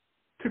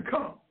to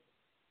come.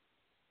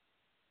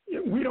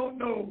 We don't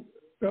know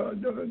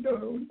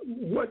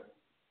what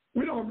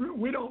we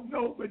don't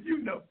know, but you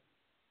know,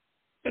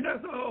 and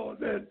that's all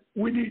that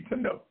we need to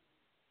know,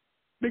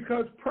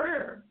 because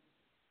prayer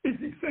is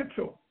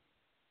essential.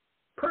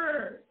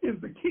 Prayer is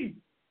the key.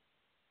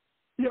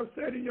 You have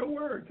said in your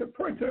word to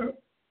pray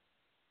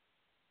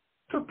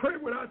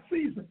without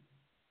ceasing,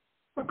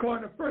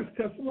 according to 1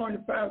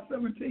 Thessalonians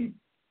 5:17.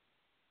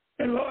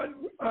 And Lord,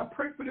 I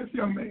pray for this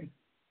young man,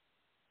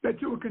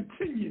 that you will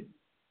continue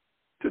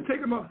to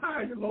take him up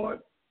higher,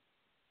 Lord,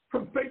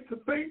 from faith to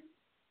faith,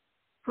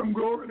 from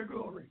glory to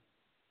glory,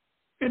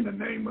 in the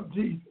name of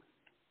Jesus.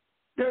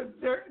 There's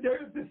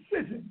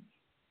decisions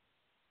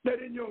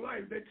that in your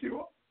life that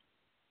you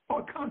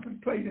are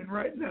contemplating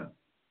right now.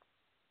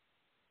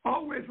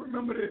 Always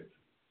remember this.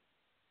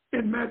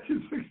 In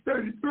Matthew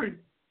 6:33,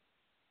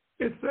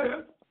 it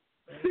says,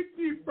 seek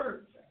ye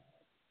first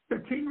the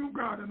kingdom of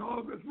God and all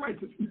of its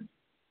righteousness,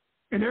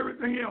 and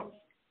everything else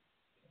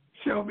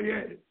shall be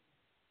added.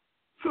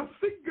 So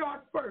seek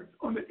God first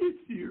on the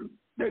issue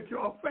that you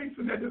are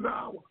facing at this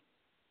hour,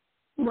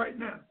 right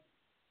now.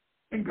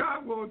 And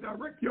God will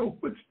direct your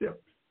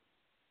footsteps.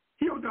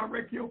 He'll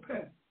direct your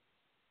path.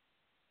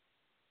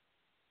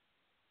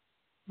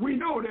 We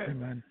know that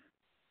Amen.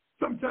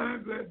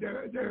 Sometimes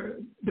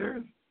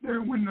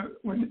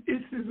when the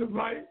issues of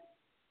life,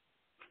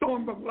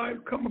 storms of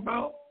life come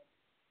about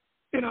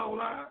in our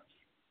lives,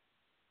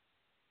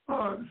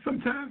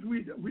 sometimes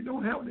we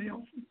don't have the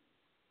answer.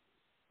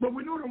 But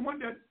we know the one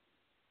that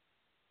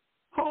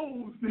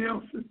holds the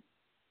answer.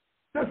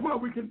 That's why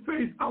we can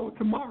face our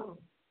tomorrow,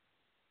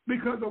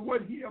 because of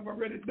what he have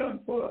already done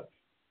for us.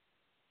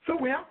 So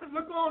we have to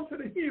look on to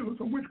the hills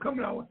from which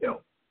cometh our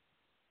help.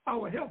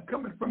 Our help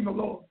coming from the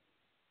Lord.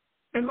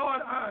 And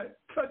Lord, I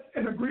touch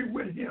and agree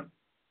with him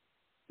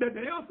that the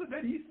answer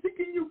that he's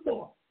seeking you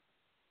for,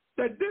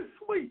 that this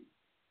week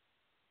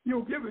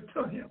you'll give it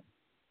to him.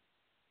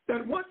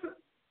 That once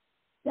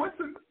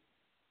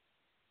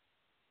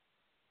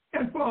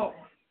and for all,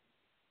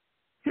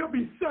 he'll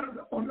be settled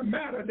on the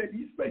matter that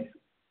he's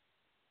facing.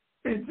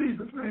 In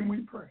Jesus' name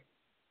we pray.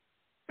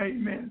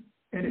 Amen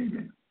and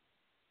amen.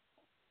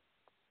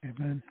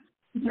 Amen.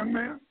 Young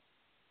man?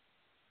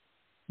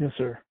 Yes,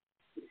 sir.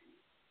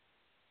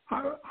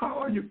 How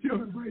are you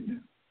feeling right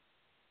now?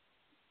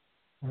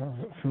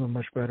 Feeling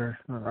much better.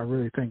 I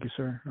really thank you,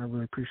 sir. I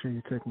really appreciate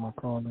you taking my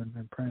call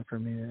and praying for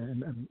me.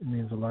 And it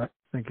means a lot.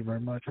 Thank you very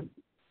much.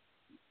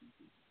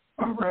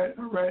 All right.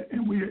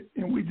 And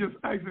we just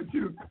ask that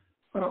you,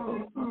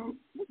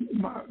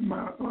 my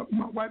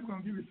wife's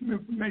gonna give you some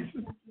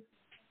information.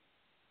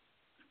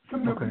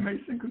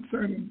 Information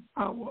concerning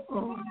our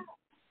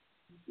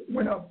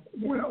when our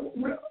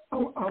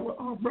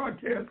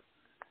broadcast.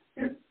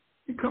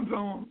 It comes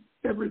on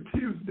every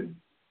Tuesday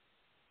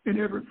and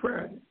every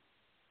Friday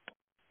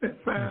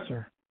at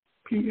 5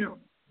 p.m.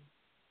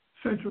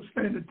 Central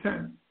Standard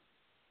Time.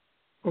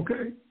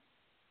 Okay?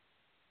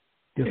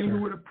 Yes, and sir. we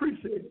would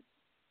appreciate it.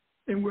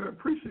 And we'd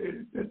appreciate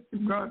it that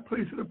if God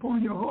placed it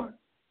upon your heart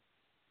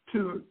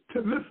to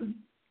listen,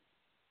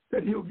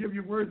 that he'll give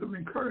you words of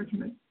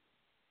encouragement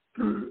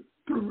through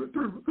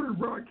the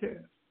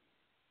broadcast.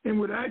 And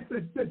would ask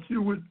that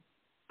you would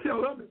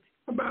tell others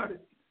about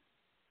it.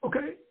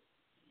 Okay?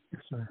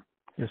 Yes, sir.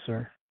 Yes,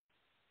 sir.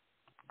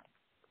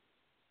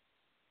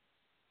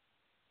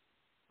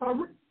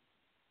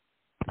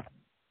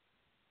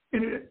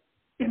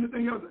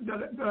 Anything else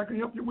that I can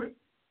help you with?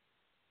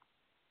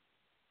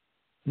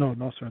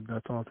 No, sir.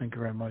 That's all. Thank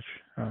you very much.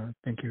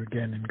 Thank you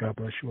again, and God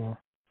bless you all.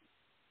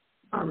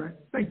 All right.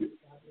 Thank you.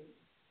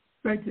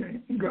 Thank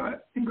you, and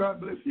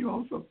God bless you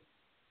also.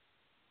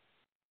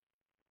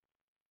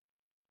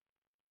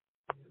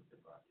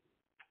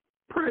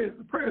 Praise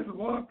the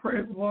Lord,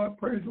 praise the Lord,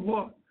 praise the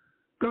Lord.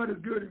 God is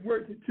good and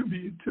worthy to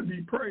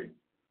be praised.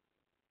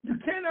 You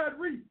cannot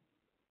reap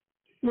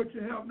what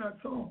you have not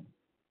sown.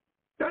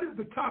 That is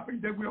the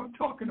topic that we are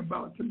talking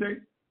about today.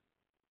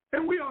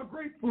 And we are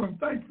grateful and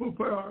thankful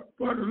for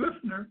the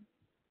listener,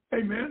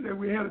 amen, that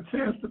we had a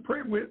chance to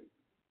pray with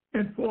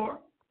and for.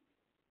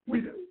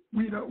 We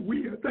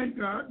thank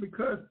God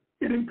because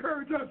it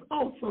encouraged us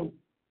also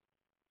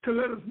to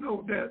let us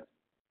know that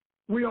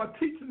we are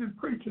teaching and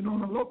preaching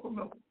on a local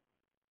level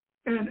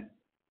and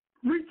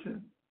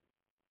reaching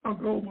a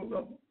global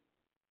level.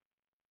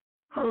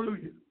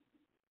 Hallelujah.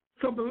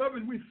 So,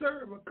 beloved, we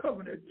serve a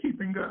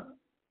covenant-keeping God.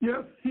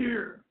 Yes,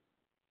 here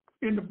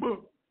in the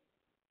book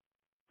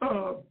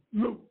of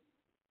Luke,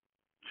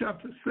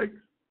 chapter 6,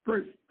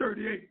 verse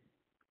 38,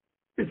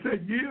 it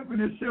said, "Give,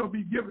 and it shall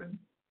be given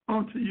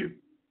unto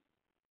you.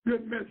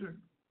 Good measure,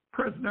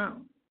 pressed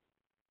down,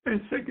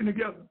 and shaken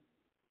together,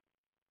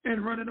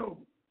 and running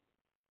over,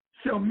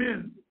 shall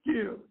men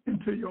give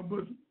into your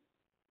bosom.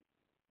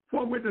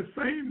 For with the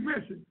same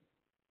measure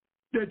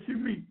that you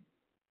meet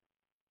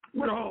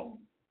withal,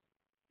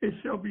 it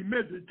shall be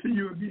measured to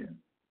you again."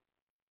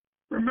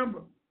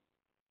 Remember,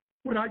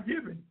 without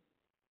giving,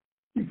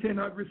 you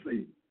cannot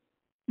receive.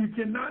 You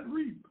cannot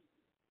reap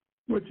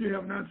what you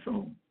have not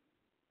sown.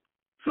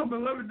 So,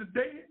 beloved, the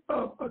day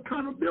of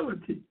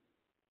accountability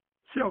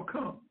shall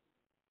come.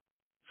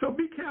 So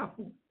be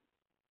careful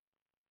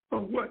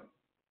of what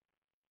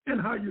and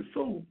how you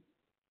sow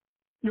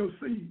your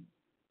seed.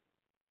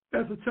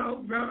 As a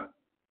child of God,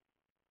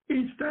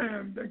 each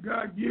time that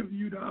God gives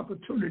you the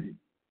opportunity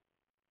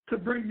to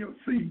bring your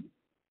seed,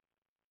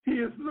 He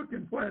is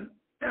looking for an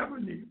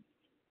avenue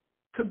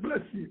to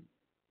bless you.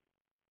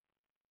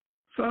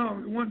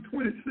 Psalm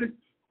 126,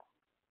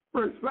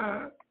 verse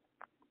 5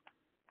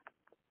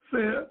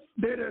 says,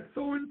 "They that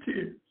sow in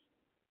tears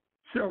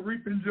shall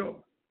reap in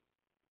joy."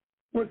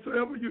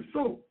 Whatsoever you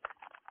sow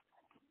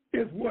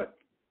is what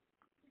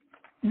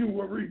you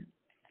will reap.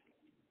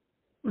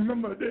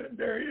 Remember that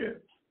there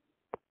is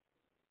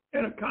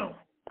an account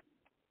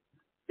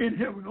in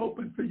heaven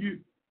open for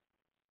you,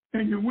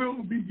 and you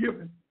will be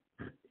given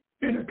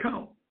an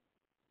account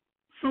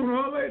sooner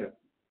or later.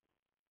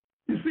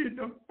 You see,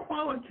 the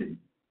quality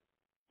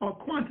or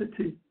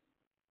quantity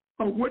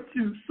of what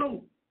you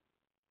sow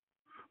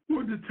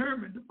will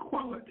determine the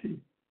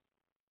quality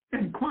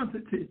and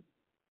quantity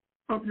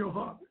of your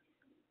harvest.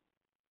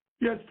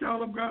 Yes,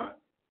 child of God,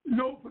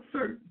 know for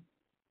certain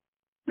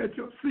that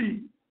your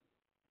seed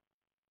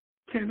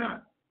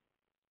cannot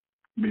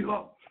be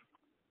lost.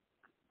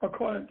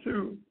 According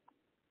to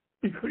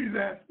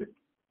Ecclesiastic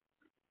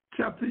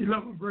chapter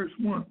 11, verse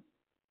 1,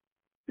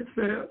 it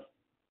says,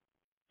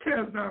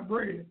 "Cast thy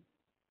bread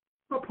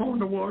upon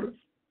the waters,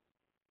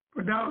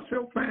 for thou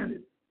shalt find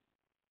it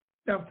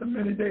after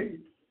many days."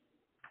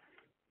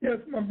 Yes,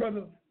 my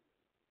brothers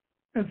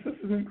and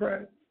sisters in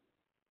Christ,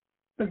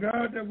 the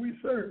God that we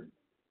serve,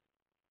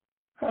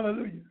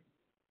 hallelujah.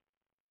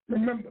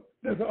 Remember,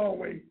 there's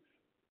always,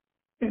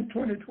 in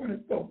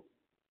 2024,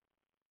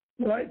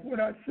 life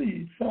without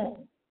seed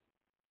sown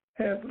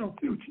has no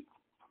future.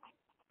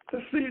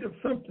 The seed of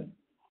something,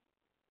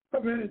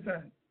 of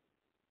anything,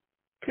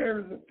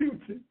 carries a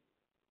future,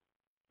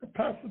 the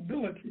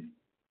possibility,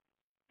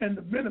 and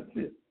the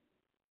benefit.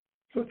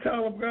 So,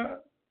 child of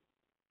God,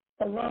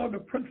 allow the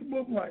principle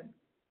of life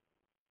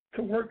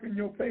to work in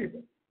your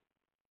favor.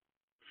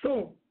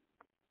 Sow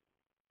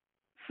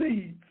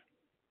seeds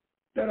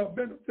that are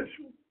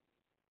beneficial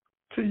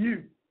to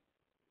you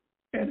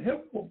and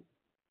helpful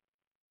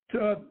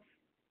to others.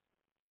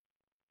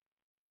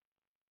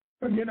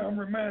 Again, I'm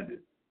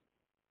reminded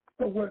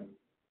of what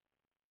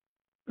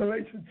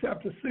Galatians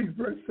chapter 6,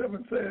 verse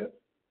 7 says,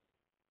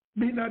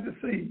 "Be not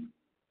deceived,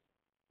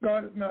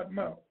 God is not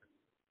mocked.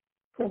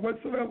 For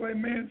whatsoever a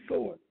man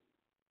soweth,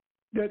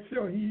 that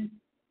shall he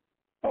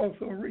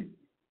also reap."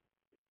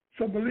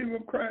 So, believer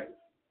of Christ,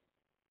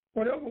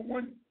 whatever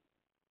one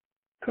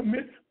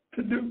commits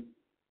to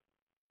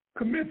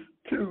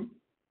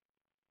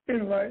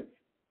in life,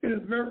 it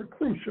is very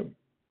crucial,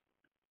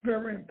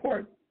 very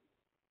important,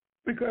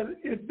 because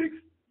it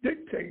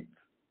dictates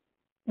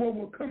what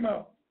will come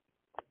out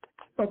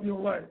of your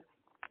life.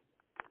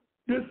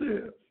 This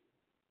is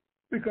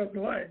because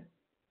life,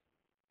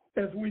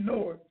 as we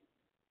know it,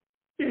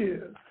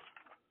 is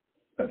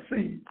a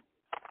seed.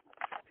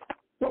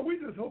 But we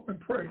just hope and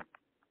pray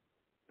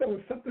that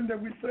was something that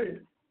we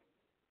said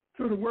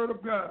through the Word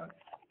of God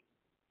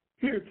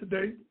here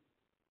today,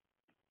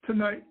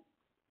 tonight,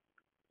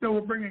 that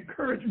will bring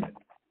encouragement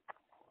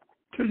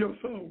to your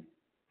soul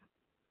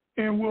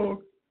and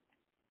will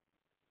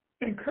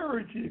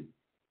encourage you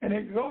and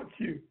exhort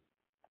you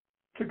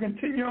to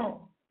continue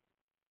on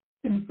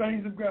in the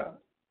things of God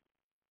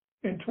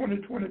in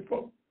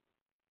 2024.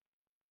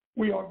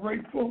 We are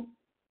grateful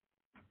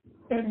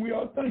and we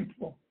are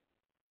thankful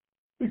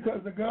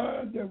because the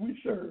God that we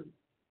serve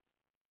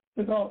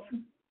is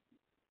awesome.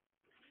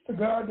 The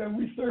God that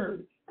we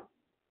serve,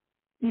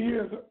 He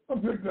is a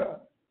good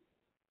God.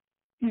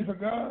 He's a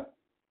God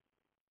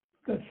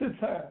that sits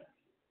high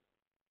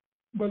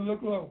but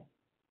look low.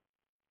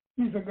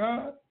 He's a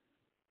God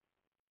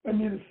that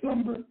neither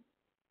slumber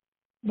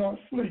nor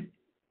sleep.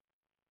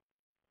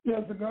 He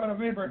is the God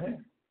of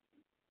Abraham,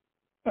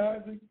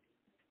 Isaac,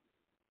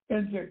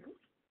 and Jacob.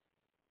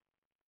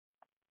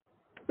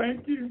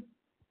 Thank you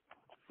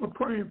for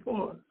praying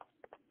for us.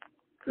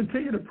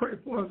 Continue to pray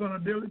for us on a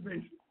daily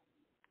basis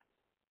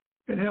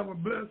and have a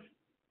blessed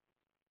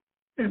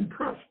and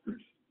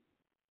prosperous,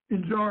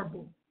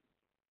 enjoyable,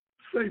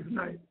 safe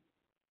night.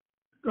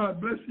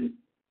 God bless you.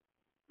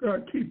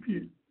 God keep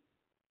you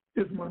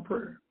is my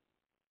prayer.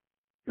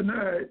 Good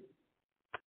night.